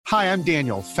Hi, I'm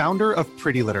Daniel, founder of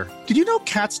Pretty Litter. Did you know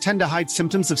cats tend to hide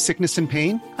symptoms of sickness and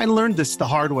pain? I learned this the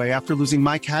hard way after losing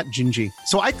my cat, Gingy.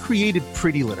 So I created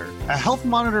Pretty Litter, a health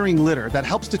monitoring litter that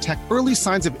helps detect early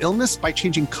signs of illness by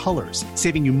changing colors,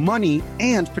 saving you money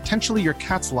and potentially your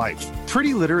cat's life.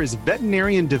 Pretty Litter is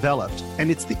veterinarian developed, and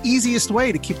it's the easiest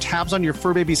way to keep tabs on your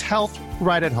fur baby's health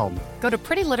right at home. Go to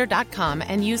prettylitter.com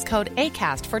and use code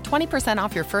ACAST for 20%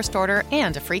 off your first order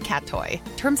and a free cat toy.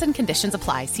 Terms and conditions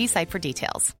apply. See site for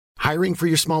details. Hiring for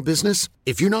your small business?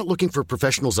 If you're not looking for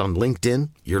professionals on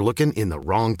LinkedIn, you're looking in the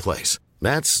wrong place.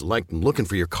 That's like looking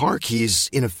for your car keys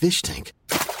in a fish tank.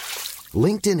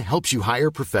 LinkedIn helps you hire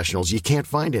professionals you can't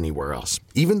find anywhere else,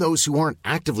 even those who aren't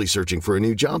actively searching for a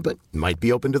new job but might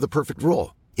be open to the perfect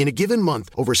role. In a given month,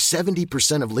 over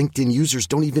 70% of LinkedIn users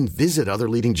don't even visit other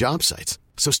leading job sites.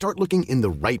 So start looking in the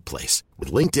right place.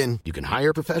 With LinkedIn, you can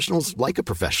hire professionals like a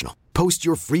professional. Post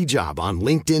your free job on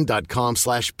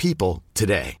linkedin.com/people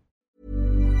today.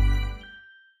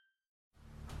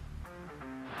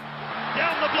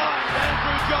 Down the blind,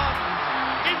 Andrew John.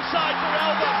 Inside for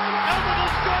Albert. Albert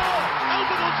will score.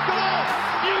 Albert will score.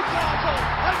 Newcastle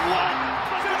have won.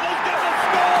 Fiddler's going to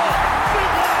score.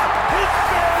 Fiddler, his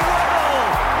farewell.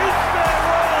 His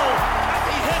farewell. And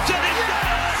he hits it. He's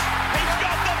got it. He's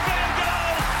got the field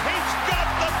goal. He's got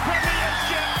the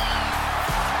premiership.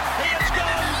 He has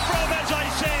gone from, as I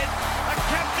said, a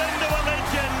captain to a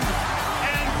legend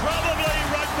and probably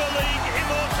rugby league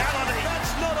immortality.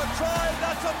 That's not a try.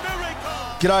 That's a miracle.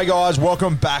 G'day guys,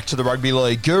 welcome back to the Rugby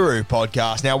League Guru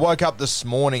podcast. Now, I woke up this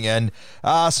morning and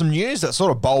some news that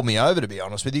sort of bowled me over, to be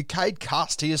honest with you. Cade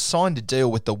Cust, he has signed a deal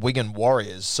with the Wigan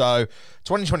Warriors. So,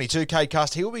 2022, Cade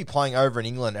Cust, he will be playing over in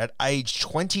England at age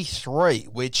 23,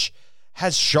 which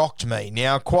has shocked me.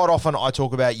 Now, quite often I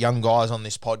talk about young guys on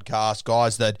this podcast,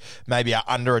 guys that maybe are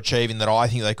underachieving, that I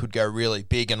think they could go really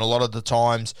big, and a lot of the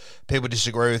times people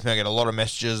disagree with me. I get a lot of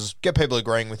messages, get people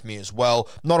agreeing with me as well.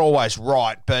 Not always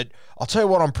right, but I'll tell you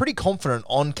what, I'm pretty confident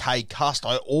on Cade Cust.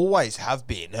 I always have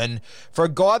been, and for a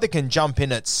guy that can jump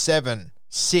in at 7,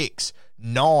 6,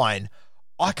 9,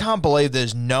 I can't believe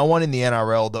there's no one in the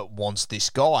NRL that wants this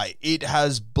guy. It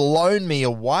has blown me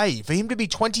away for him to be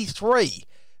 23.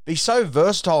 Be so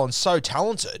versatile and so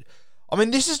talented. I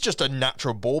mean, this is just a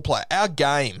natural ball player. Our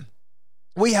game,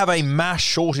 we have a mass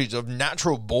shortage of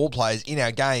natural ball players in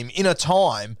our game in a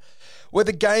time where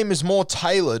the game is more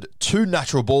tailored to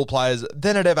natural ball players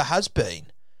than it ever has been.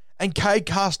 And Cade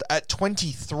Cust at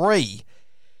 23,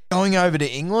 going over to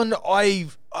England, I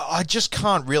just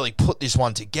can't really put this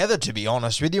one together, to be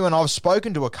honest with you. And I've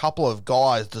spoken to a couple of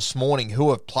guys this morning who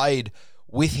have played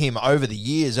with him over the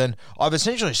years, and I've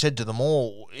essentially said to them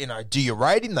all, do you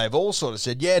rate him? They've all sort of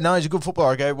said, yeah, no, he's a good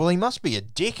footballer. I go, well, he must be a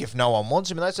dick if no one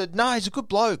wants him. And they said, no, he's a good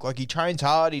bloke. Like, he trains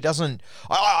hard. He doesn't...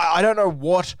 I don't know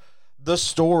what the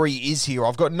story is here.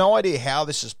 I've got no idea how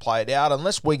this has played out,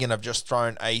 unless Wigan have just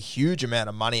thrown a huge amount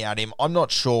of money at him. I'm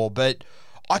not sure, but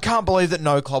I can't believe that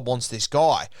no club wants this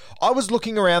guy. I was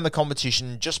looking around the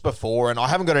competition just before, and I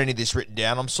haven't got any of this written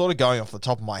down. I'm sort of going off the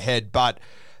top of my head, but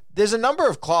there's a number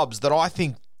of clubs that I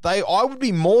think I would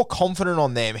be more confident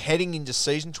on them heading into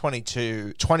season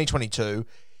 2022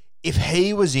 if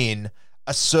he was in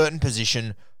a certain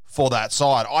position for that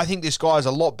side. I think this guy is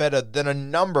a lot better than a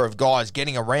number of guys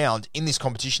getting around in this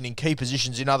competition in key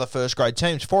positions in other first grade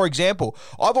teams. For example,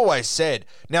 I've always said,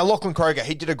 now Lachlan Croker,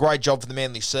 he did a great job for the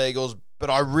Manly Seagulls, but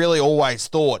I really always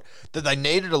thought that they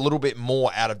needed a little bit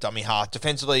more out of dummy half.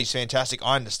 Defensively, he's fantastic.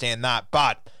 I understand that,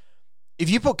 but if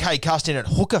you put Cade Cust in at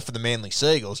hooker for the Manly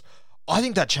Seagulls, I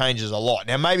think that changes a lot.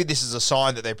 Now, maybe this is a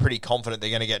sign that they're pretty confident they're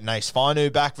going to get Nace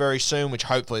Fainu back very soon, which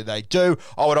hopefully they do.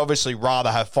 I would obviously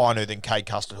rather have Fainu than Cade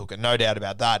Cust at hooker, no doubt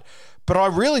about that. But I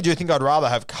really do think I'd rather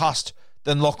have Cust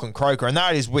than Lachlan Croker, and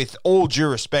that is with all due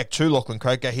respect to Lachlan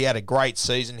Croker. He had a great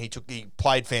season. He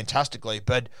played fantastically,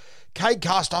 but Cade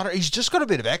Cust, he's just got a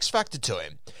bit of X factor to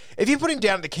him. If you put him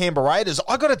down at the Canberra Raiders,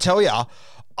 I got to tell you,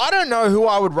 I don't know who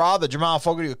I would rather, Jamal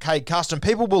Fogarty or Cade Cust, and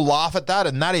people will laugh at that,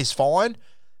 and that is fine.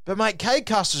 But, mate, Cade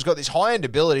Cust has got this high-end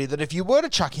ability that if you were to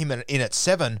chuck him in at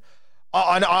 7,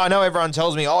 I know everyone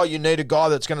tells me, you need a guy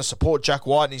that's going to support Jack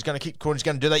White and he's going to kick corners, he's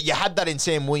going to do that. You had that in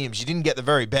Sam Williams. You didn't get the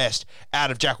very best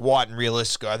out of Jack Whiten,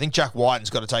 realistically. I think Jack Whiten's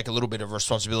got to take a little bit of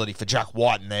responsibility for Jack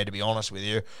Whiten there, to be honest with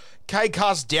you. Cade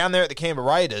Cust down there at the Canberra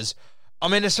Raiders, I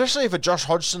mean, especially if a Josh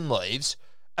Hodgson leaves,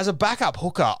 as a backup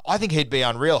hooker, I think he'd be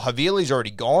unreal. Havili's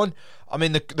already gone. I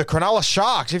mean, the Cronulla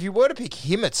Sharks, if you were to pick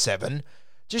him at 7,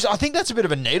 I think that's a bit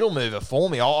of a needle mover for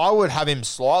me. I would have him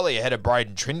slightly ahead of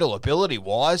Braden Trindle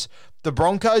ability-wise. The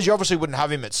Broncos, you obviously wouldn't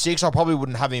have him at 6. I probably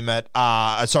wouldn't have him at...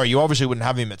 you obviously wouldn't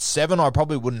have him at 7. I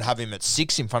probably wouldn't have him at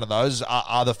 6 in front of those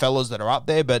other fellas that are up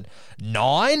there. But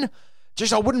 9?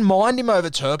 I wouldn't mind him over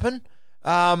Turpin.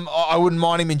 I wouldn't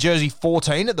mind him in jersey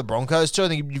 14 at the Broncos too. I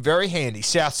think he'd be very handy.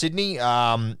 South Sydney,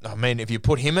 if you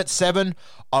put him at 7,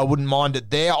 I wouldn't mind it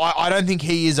there. I don't think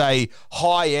he is a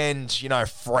high-end,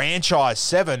 franchise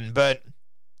 7, but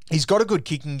he's got a good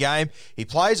kicking game. He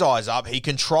plays eyes up. He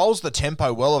controls the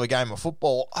tempo well of a game of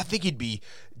football. I think he'd be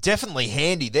definitely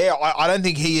handy there. I don't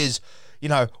think he is...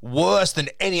 worse than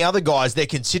any other guys they're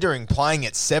considering playing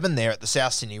at 7 there at the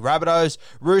South Sydney Rabbitohs.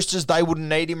 Roosters, they wouldn't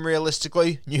need him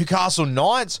realistically. Newcastle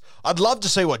Knights, I'd love to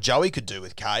see what Joey could do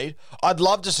with Cade. I'd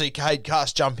love to see Cade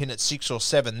Cust jump in at 6 or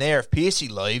 7 there. If Piercy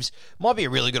leaves, might be a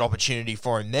really good opportunity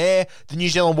for him there. The New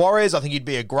Zealand Warriors, I think he'd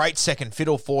be a great second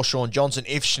fiddle for Shaun Johnson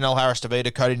if Chanel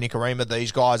Harris-Tavita, Cody Nikorima,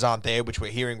 these guys aren't there, which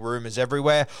we're hearing rumours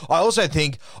everywhere. I also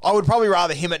think I would probably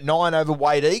rather him at 9 over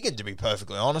Wade Egan, to be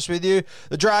perfectly honest with you.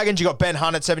 The Dragons, you got Ben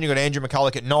Hunt at 7, you got Andrew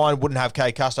McCulloch at 9. Wouldn't have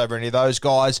Cade Cust over any of those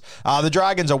guys. The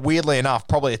Dragons are weirdly enough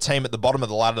probably a team at the bottom of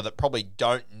the ladder that probably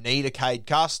don't need a Cade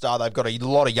Cust. They've got a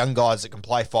lot of young guys that can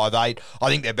play 5'8". I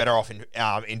think they're better off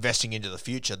investing into the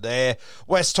future there.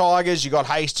 West Tigers, you got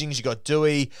Hastings, you got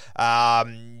Dewey.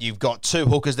 You've got 2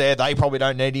 hookers there. They probably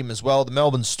don't need him as well. The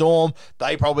Melbourne Storm,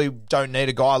 they probably don't need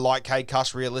a guy like Cade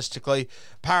Cust realistically.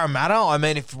 Parramatta,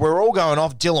 if we're all going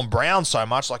off Dylan Brown so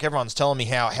much, like everyone's telling me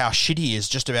how shit he is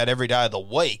just about every day of the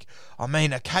week,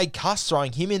 a Cade Cust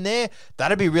throwing him in there,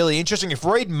 that'd be really interesting. If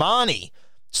Reid Marnie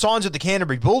signs with the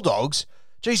Canterbury Bulldogs,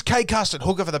 Cade Cust at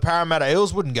hooker for the Parramatta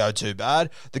Eels wouldn't go too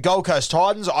bad. The Gold Coast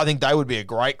Titans, I think they would be a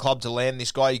great club to land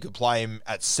this guy. You could play him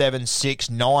at 7, 6,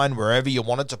 9, wherever you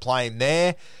wanted to play him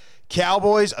there.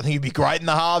 Cowboys, I think he'd be great in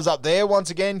the halves up there once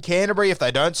again. Canterbury, if they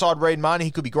don't side Reid Marnie,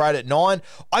 he could be great at 9.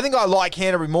 I think I like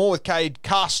Canterbury more with Cade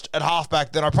Cust at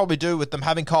halfback than I probably do with them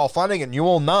having Kyle Flanagan. You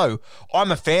all know I'm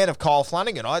a fan of Kyle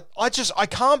Flanagan. I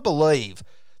can't believe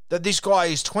that this guy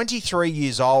is 23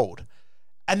 years old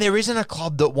and there isn't a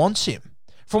club that wants him.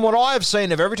 From what I have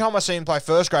seen of every time I see him play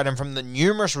first grade and from the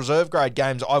numerous reserve grade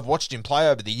games I've watched him play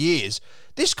over the years,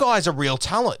 this guy's a real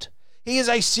talent. He is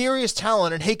a serious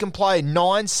talent and he can play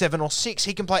 9, 7 or 6.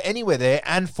 He can play anywhere there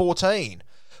and 14.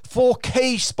 4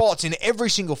 key spots in every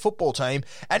single football team,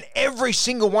 and every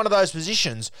single one of those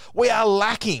positions, we are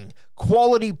lacking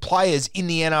quality players in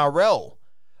the NRL.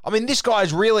 This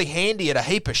guy's really handy at a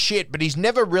heap of shit, but he's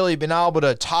never really been able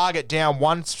to target down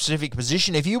one specific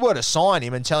position. If you were to sign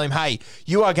him and tell him, hey,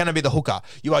 you are going to be the hooker,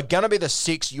 you are going to be the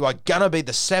 6, you are going to be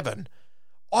the 7,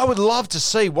 I would love to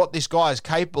see what this guy is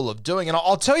capable of doing. And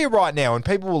I'll tell you right now, and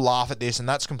people will laugh at this, and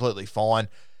that's completely fine,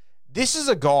 this is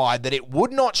a guy that it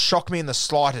would not shock me in the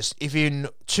slightest if in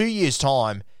 2 years'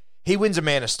 time he wins a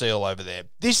Man of Steel over there.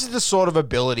 This is the sort of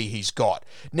ability he's got.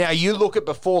 Now, you look at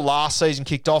before last season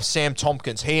kicked off, Sam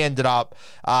Tompkins, he ended up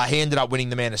winning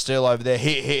the Man of Steel over there.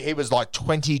 He was like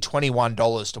 $20,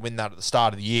 $21 to win that at the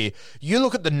start of the year. You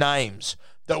look at the names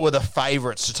that were the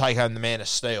favourites to take home the Man of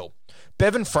Steel.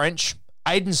 Bevan French,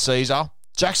 Aiden Caesar,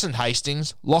 Jackson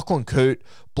Hastings, Lachlan Coote,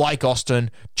 Blake Austin,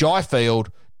 Jai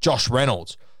Field, Josh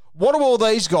Reynolds. What do all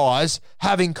these guys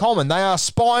have in common? They are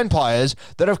spine players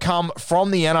that have come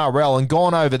from the NRL and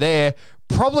gone over there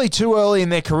probably too early in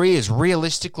their careers,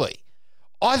 realistically.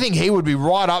 I think he would be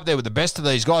right up there with the best of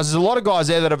these guys. There's a lot of guys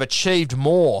there that have achieved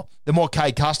more than what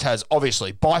Cade Cust has,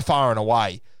 obviously, by far and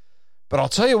away. But I'll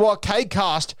tell you what, Cade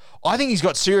Cust, I think he's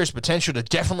got serious potential to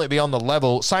definitely be on the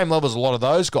level, same level as a lot of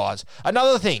those guys.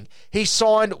 Another thing, he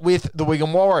signed with the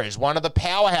Wigan Warriors, one of the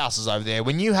powerhouses over there.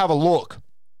 When you have a look,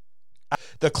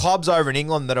 the clubs over in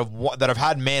England that have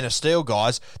had Man of Steel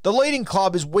guys, the leading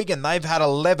club is Wigan. They've had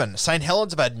 11. St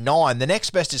Helens have had 9. The next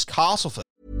best is Castleford.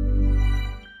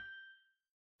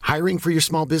 Hiring for your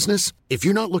small business? If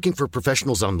you're not looking for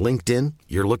professionals on LinkedIn,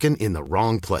 you're looking in the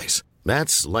wrong place.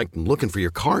 That's like looking for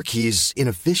your car keys in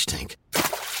a fish tank.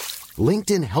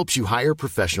 LinkedIn helps you hire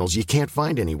professionals you can't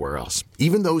find anywhere else,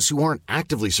 even those who aren't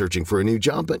actively searching for a new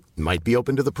job but might be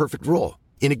open to the perfect role.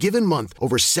 In a given month,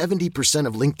 over 70%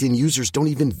 of LinkedIn users don't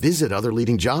even visit other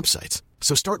leading job sites.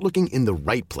 So start looking in the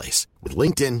right place. With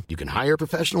LinkedIn, you can hire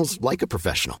professionals like a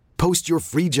professional. Post your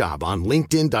free job on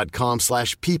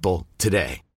linkedin.com/people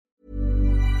today.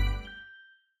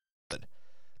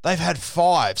 They've had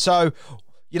 5. So,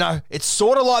 it's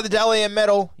sort of like the Dally M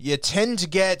medal. You tend to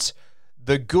get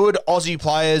the good Aussie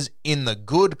players in the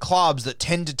good clubs that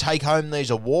tend to take home these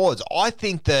awards. I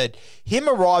think that him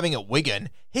arriving at Wigan,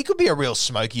 he could be a real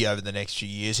smoky over the next few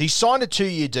years. He signed a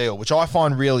 2-year deal, which I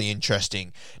find really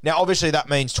interesting. Now, obviously, that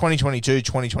means 2022,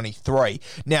 2023.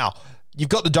 Now, you've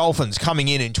got the Dolphins coming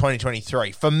in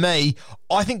 2023. For me,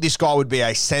 I think this guy would be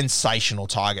a sensational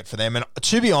target for them. And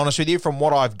to be honest with you, from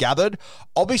what I've gathered,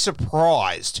 I'll be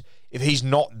surprised if he's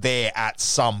not there at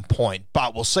some point.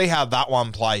 But we'll see how that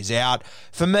one plays out.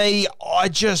 For me, I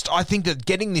think that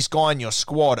getting this guy in your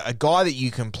squad, a guy that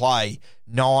you can play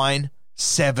 9,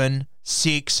 7,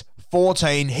 6,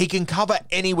 14, he can cover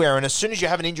anywhere, and as soon as you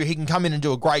have an injury, he can come in and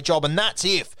do a great job, and that's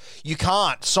if you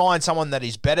can't sign someone that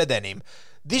is better than him.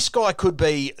 This guy could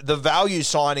be the value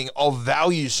signing of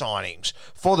value signings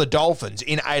for the Dolphins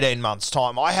in 18 months'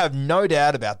 time. I have no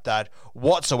doubt about that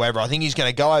whatsoever. I think he's going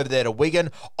to go over there to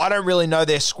Wigan. I don't really know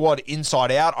their squad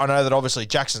inside out. I know that obviously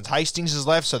Jackson Hastings has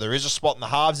left, so there is a spot in the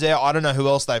halves there. I don't know who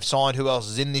else they've signed, who else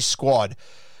is in this squad.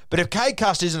 But if Cade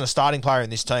Cust isn't a starting player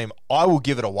in this team, I will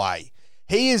give it away.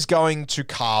 He is going to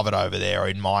carve it over there,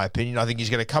 in my opinion. I think he's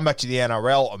going to come back to the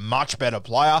NRL a much better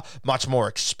player, much more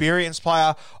experienced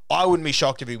player. I wouldn't be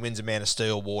shocked if he wins a Man of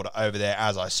Steel award over there,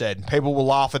 as I said. People will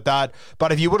laugh at that.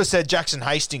 But if you would have said Jackson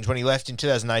Hastings when he left in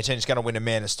 2018 is going to win a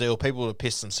Man of Steel, people would have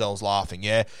pissed themselves laughing,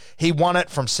 yeah? He won it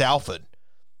from Salford.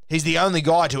 He's the only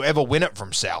guy to ever win it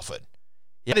from Salford.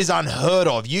 It is unheard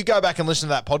of. You go back and listen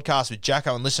to that podcast with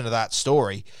Jacko and listen to that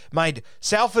story. Mate,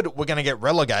 Salford were going to get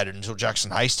relegated until Jackson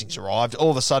Hastings arrived.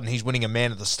 All of a sudden, he's winning a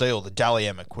Man of the Steel, the Dally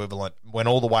M equivalent, went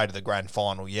all the way to the grand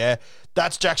final, yeah?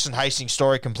 That's Jackson Hastings'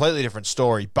 story, completely different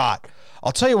story. But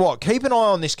I'll tell you what, keep an eye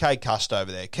on this Cade Cust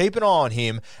over there. Keep an eye on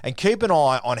him, and keep an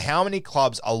eye on how many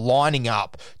clubs are lining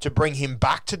up to bring him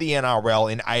back to the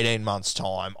NRL in 18 months'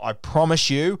 time. I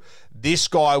promise you, this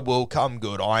guy will come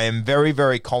good. I am very,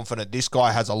 very confident this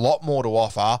guy has a lot more to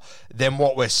offer than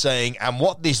what we're seeing and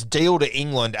what this deal to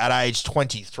England at age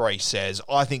 23 says.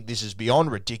 I think this is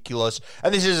beyond ridiculous.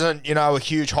 And this isn't, a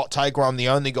huge hot take where I'm the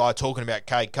only guy talking about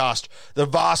Cade Cust. The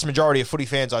vast majority of footy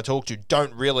fans I talk to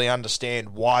don't really understand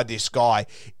why this guy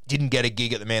didn't get a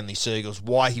gig at the Manly Seagulls,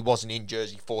 why he wasn't in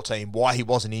jersey 14, why he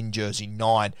wasn't in jersey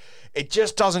 9. It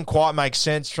just doesn't quite make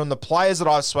sense. From the players that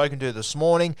I've spoken to this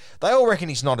morning, they all reckon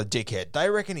he's not a dickhead. They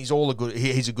reckon they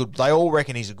all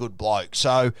reckon he's a good bloke.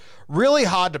 So really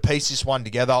hard to piece this one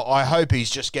together. I hope he's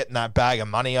just getting that bag of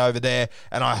money over there,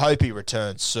 and I hope he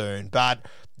returns soon. But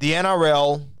the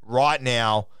NRL right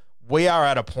now, we are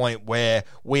at a point where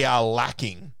we are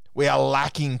lacking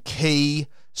key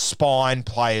spine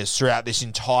players throughout this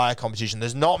entire competition.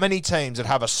 There's not many teams that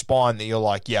have a spine that you're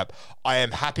like, yep, I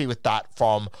am happy with that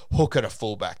from hooker to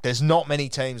fullback. There's not many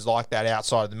teams like that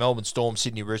outside of the Melbourne Storm,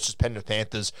 Sydney Roosters, Penrith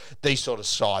Panthers, these sort of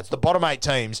sides. The bottom 8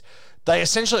 teams, they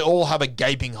essentially all have a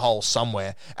gaping hole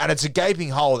somewhere, and it's a gaping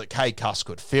hole that Cade Cust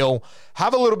could fill.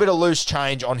 Have a little bit of loose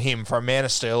change on him for a Man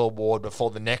of Steel award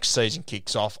before the next season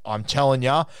kicks off. I'm telling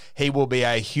you, he will be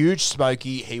a huge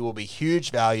smoky, he will be huge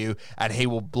value, and he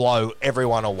will blow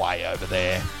everyone away over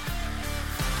there.